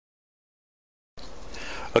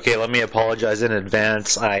Okay, let me apologize in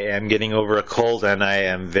advance. I am getting over a cold and I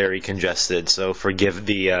am very congested, so forgive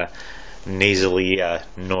the nasally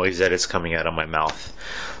noise that is coming out of my mouth.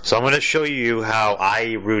 So I'm going to show you how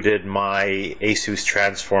I rooted my ASUS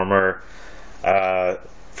transformer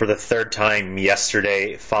for the third time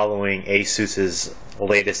yesterday following ASUS's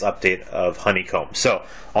latest update of Honeycomb. So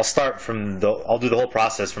I'll start from I'll do the whole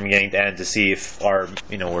process from beginning to end to see if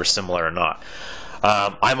we're similar or not.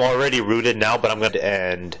 I'm already rooted now, but I'm going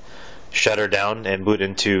to shut her down and boot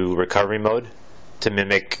into recovery mode to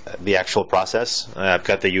mimic the actual process. I've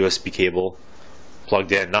got the USB cable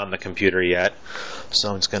plugged in, not in the computer yet.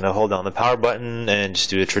 So I'm just going to hold down the power button and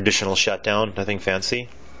just do a traditional shutdown, nothing fancy.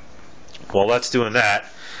 While that's doing that,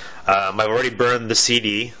 I've already burned the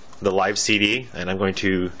CD, the live CD, and I'm going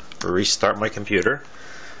to restart my computer.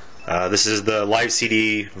 This is the live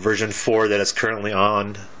CD version 4 that is currently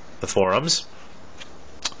on the forums.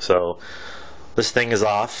 So this thing is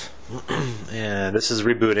off and this is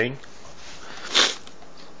rebooting.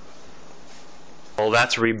 While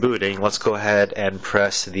that's rebooting, let's go ahead and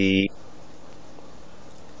press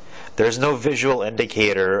there's no visual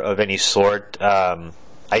indicator of any sort.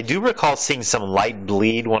 I do recall seeing some light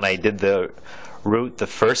bleed when I did the root the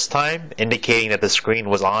first time, indicating that the screen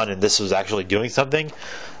was on and this was actually doing something.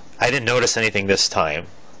 I didn't notice anything this time.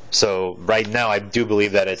 So right now I do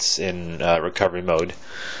believe that it's in recovery mode.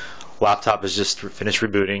 Laptop is just finished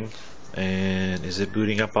rebooting. And is it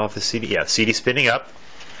booting up off the CD? Yeah, CD spinning up.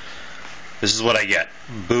 This is what I get.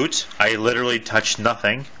 Boot. I literally touched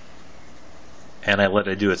nothing. And I let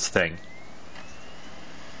it do its thing.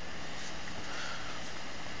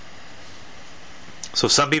 So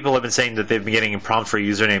some people have been saying that they've been getting a prompt for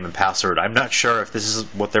username and password. I'm not sure if this is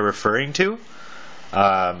what they're referring to.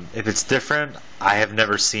 If it's different, I have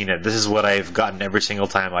never seen it. This is what I've gotten every single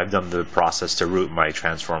time I've done the process to root my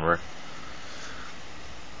transformer.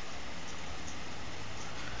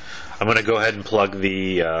 I'm going to go ahead and plug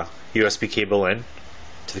the USB cable in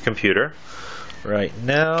to the computer. Right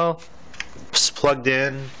now, it's plugged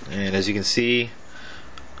in, and as you can see,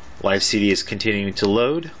 live CD is continuing to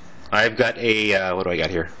load. I've got a, what do I got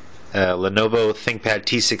here? Lenovo ThinkPad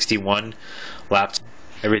T61 laptop.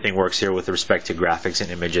 Everything works here with respect to graphics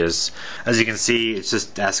and images. As you can see, it's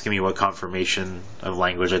just asking me what confirmation of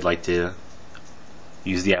language I'd like to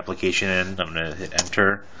use the application in. I'm going to hit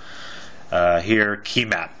enter. Here, key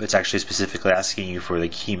map. It's actually specifically asking you for the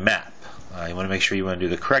key map. You want to make sure you want to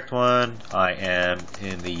do the correct one. I am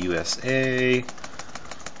in the USA.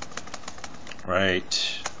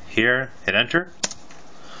 Right here, hit enter.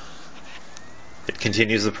 It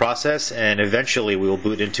continues the process, and eventually we will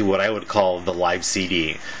boot into what I would call the live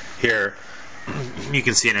CD. Here you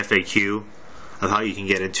can see an FAQ of how you can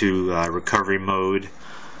get into recovery mode.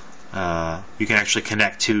 You can actually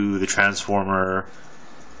connect to the transformer,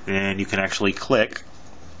 and you can actually click.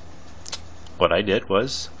 What I did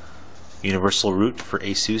was universal root for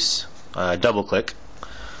ASUS. Double click.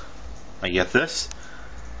 I get this.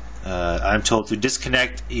 I'm told to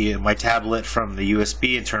disconnect my tablet from the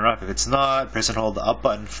USB and turn it off. If it's not, press and hold the up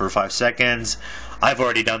button for 5 seconds. I've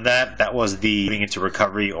already done that. That was the moving into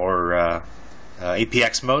recovery or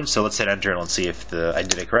APX mode. So let's hit enter and let's see if I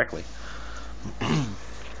did it correctly.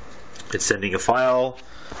 It's sending a file.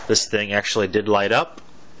 This thing actually did light up.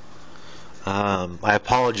 I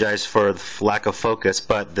apologize for the lack of focus,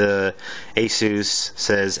 but the ASUS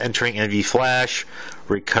says entering NV flash,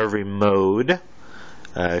 recovery mode.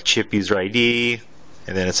 Chip user ID,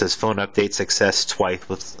 and then it says phone update success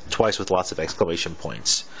twice with lots of exclamation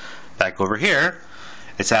points. Back over here,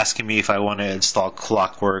 it's asking me if I want to install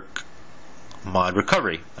Clockwork Mod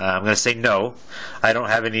Recovery. I'm going to say no. I don't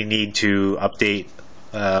have any need to update,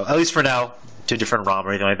 at least for now, to a different ROM or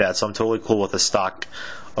anything like that, so I'm totally cool with the stock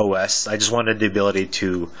OS. I just wanted the ability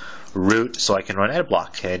to root so I can run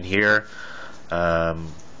AdBlock. And here,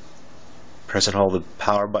 press and hold the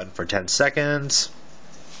power button for 10 seconds.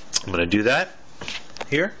 I'm going to do that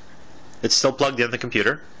here. It's still plugged in the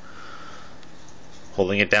computer.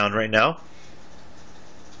 Holding it down right now.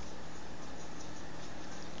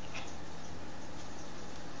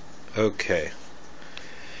 Okay.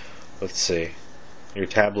 Let's see. Your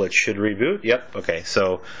tablet should reboot. Yep. Okay.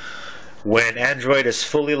 So when Android is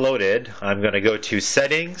fully loaded, I'm going to go to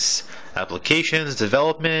Settings, Applications,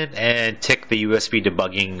 Development, and tick the USB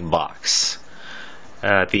debugging box.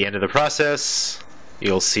 At the end of the process,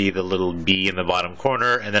 you'll see the little B in the bottom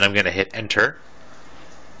corner, and then I'm going to hit enter.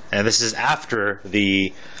 And this is after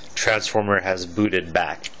the transformer has booted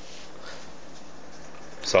back.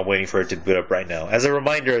 So I'm waiting for it to boot up right now. As a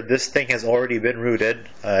reminder, this thing has already been rooted.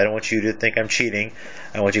 I don't want you to think I'm cheating.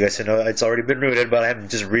 I want you guys to know it's already been rooted, but I'm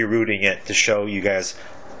just rerouting it to show you guys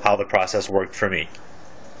how the process worked for me.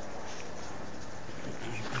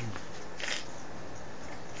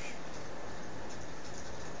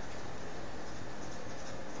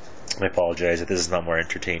 I apologize if this is not more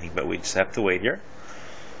entertaining, but we just have to wait here.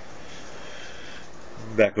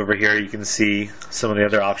 Back over here, you can see some of the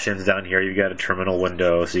other options down here. You've got a terminal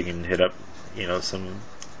window, so you can hit up, some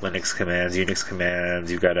Linux commands, Unix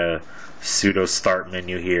commands. You've got a sudo start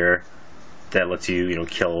menu here that lets you,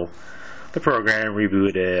 kill the program,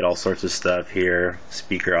 reboot it, all sorts of stuff here.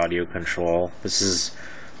 Speaker audio control. This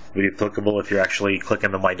would be applicable if you're actually clicking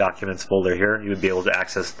the My Documents folder here. You would be able to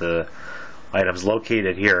access the items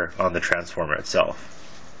located here on the transformer itself.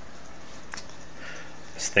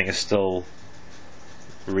 This thing is still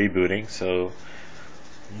rebooting, so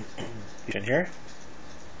in here.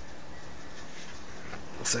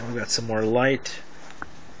 Looks like we've got some more light.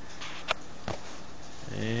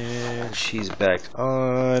 And she's back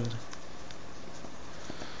on.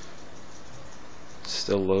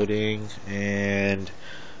 Still loading, and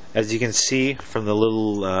as you can see from the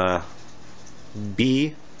little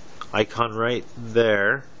B icon right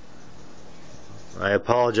there, I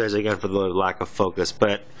apologize again for the lack of focus,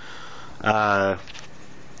 but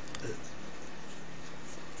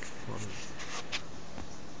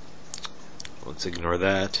let's ignore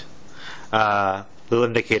that. Little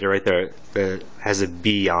indicator right there that has a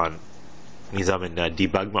B on means I'm in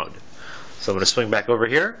debug mode. So I'm going to swing back over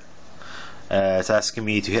here. It's asking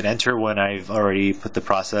me to hit enter when I've already put the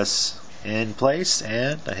process in place,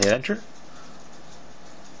 and I hit enter.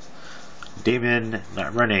 Daemon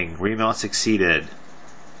not running. Remount succeeded.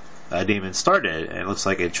 Daemon started, and it looks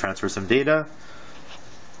like it transferred some data.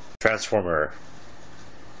 Transformer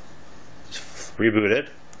rebooted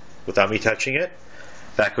without me touching it.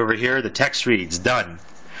 Back over here, the text reads, done.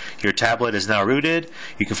 Your tablet is now rooted.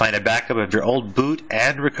 You can find a backup of your old boot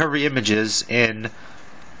and recovery images in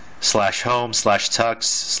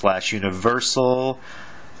 /home/tux/universal/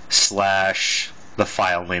 the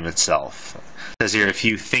file name itself. It says here, if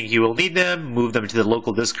you think you will need them, move them to the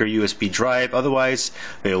local disk or USB drive. Otherwise,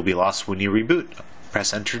 they will be lost when you reboot.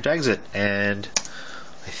 Press enter to exit, and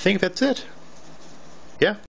I think that's it. Yeah.